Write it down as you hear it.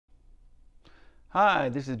Hi,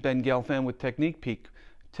 this is Ben Gelfand with Technique Peak.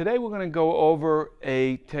 Today we're going to go over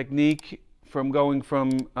a technique from going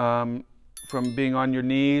from being on your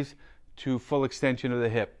knees to full extension of the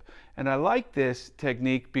hip. And I like this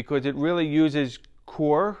technique because it really uses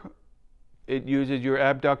core, it uses your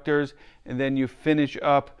abductors, and then you finish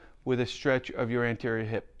up with a stretch of your anterior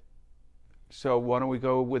hip. So why don't we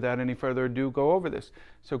go, without any further ado, go over this.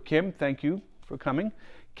 So Kim, thank you for coming.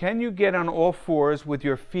 Can you get on all fours with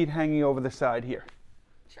your feet hanging over the side here?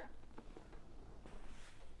 Sure.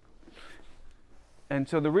 And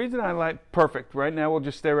so the reason I like, perfect, right now we'll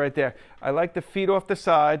just stay right there. I like the feet off the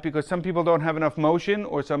side because some people don't have enough motion,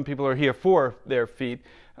 or some people are here for their feet,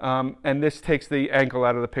 and this takes the ankle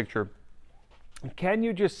out of the picture. Can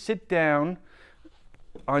you just sit down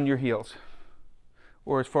on your heels,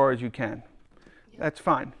 or as far as you can? Yep. That's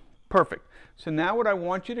fine, perfect. So now what I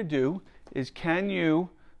want you to do is, can you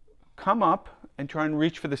come up and try and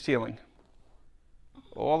reach for the ceiling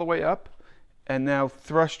all the way up, and now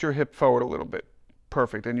thrust your hip forward a little bit.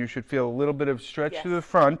 Perfect. And you should feel a little bit of stretch to the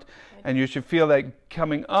front, and you should feel that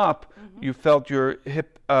coming up, you felt your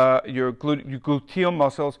hip, your gluteal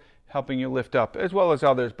muscles helping you lift up, as well as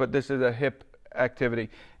others, but this is a hip activity.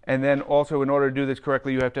 And then also, in order to do this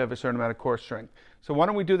correctly, you have to have a certain amount of core strength. So why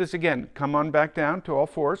don't we do this again? Come on back down to all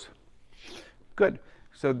fours. Good.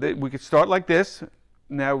 So we could start like this.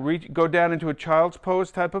 Now go down into a child's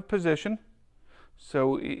pose type of position.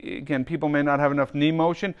 So again, people may not have enough knee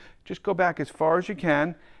motion. Just go back as far as you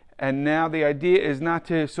can. And now the idea is not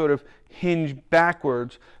to sort of hinge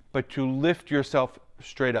backwards, but to lift yourself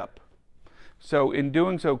straight up. So in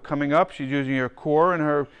doing so, coming up, she's using her core and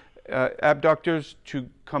her abductors to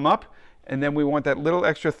come up. And then we want that little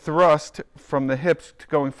extra thrust from the hips to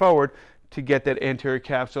going forward to get that anterior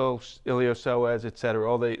capsule, iliopsoas, etc.,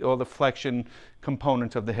 all the flexion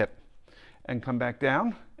components of the hip. And come back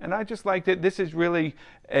down. And I just like that this is really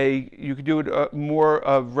you could do it more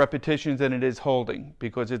of repetitions than it is holding,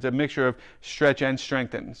 because it's a mixture of stretch and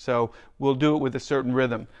strengthen. So we'll do it with a certain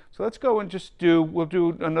rhythm. So let's go and just we'll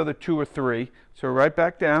do another 2 or 3. So right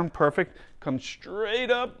back down, perfect. Come straight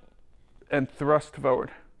up and thrust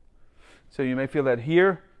forward. So you may feel that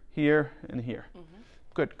here, here, and here.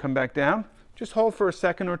 Good. Come back down. Just hold for a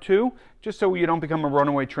second or two, just so you don't become a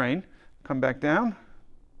runaway train. Come back down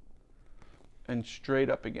and straight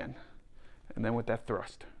up again. And then with that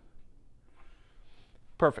thrust.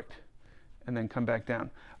 Perfect. And then come back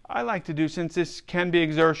down. I like to do, since this can be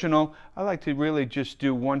exertional, I like to really just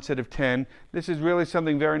do 1 set of 10. This is really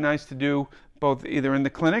something very nice to do, both either in the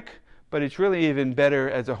clinic, but it's really even better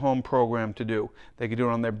as a home program to do. They could do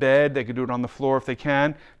it on their bed, they could do it on the floor if they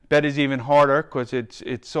can. Bed is even harder because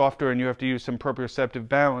it's softer and you have to use some proprioceptive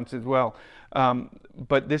balance as well.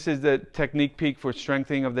 But this is the Technique Peak for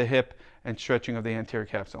strengthening of the hip and stretching of the anterior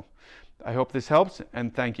capsule. I hope this helps,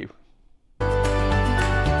 and thank you.